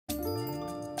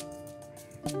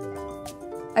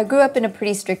I grew up in a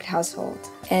pretty strict household,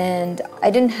 and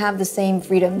I didn't have the same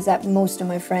freedoms that most of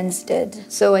my friends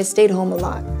did, so I stayed home a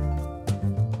lot.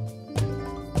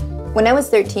 When I was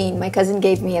 13, my cousin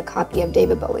gave me a copy of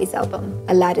David Bowie's album,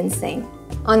 Aladdin Sane.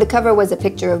 On the cover was a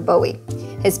picture of Bowie,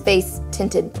 his face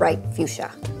tinted bright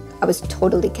fuchsia. I was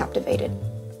totally captivated.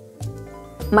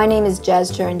 My name is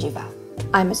Jazz Chiranjiva.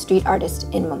 I'm a street artist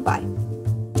in Mumbai.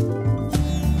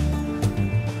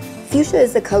 Fuchsia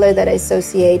is the color that I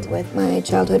associate with my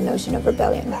childhood notion of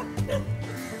rebellion.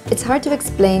 It's hard to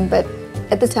explain, but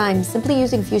at the time, simply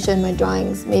using fuchsia in my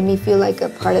drawings made me feel like a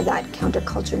part of that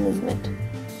counterculture movement.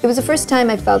 It was the first time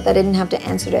I felt that I didn't have to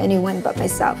answer to anyone but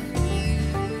myself.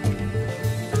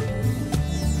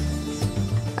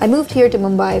 I moved here to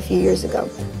Mumbai a few years ago,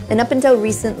 and up until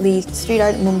recently, street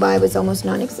art in Mumbai was almost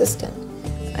non-existent.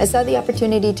 I saw the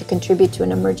opportunity to contribute to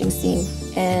an emerging scene,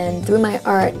 and through my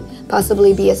art,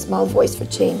 possibly be a small voice for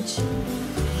change.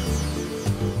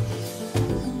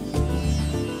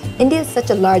 India is such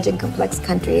a large and complex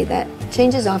country that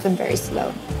change is often very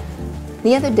slow.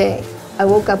 The other day, I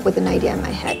woke up with an idea in my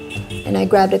head, and I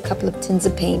grabbed a couple of tins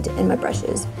of paint and my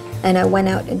brushes, and I went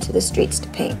out into the streets to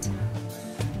paint.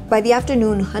 By the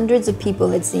afternoon, hundreds of people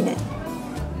had seen it.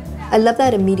 I love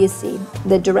that immediacy,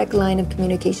 the direct line of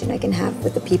communication I can have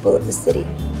with the people of the city.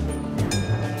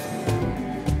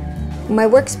 My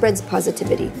work spreads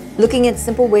positivity, looking at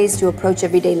simple ways to approach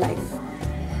everyday life.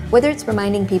 Whether it's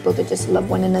reminding people to just love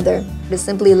one another, to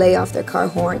simply lay off their car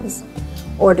horns,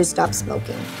 or to stop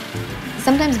smoking.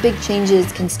 Sometimes big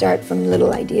changes can start from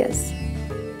little ideas.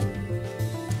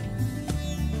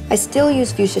 I still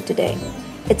use fuchsia today.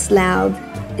 It's loud,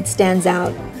 it stands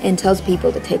out, and tells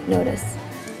people to take notice.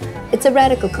 It's a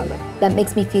radical color that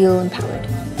makes me feel empowered.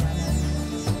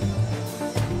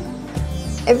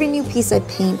 Every new piece I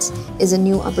paint is a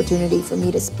new opportunity for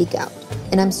me to speak out,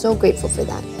 and I'm so grateful for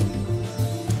that.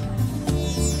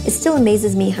 It still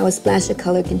amazes me how a splash of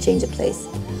color can change a place,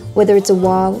 whether it's a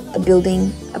wall, a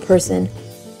building, a person,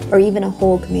 or even a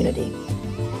whole community.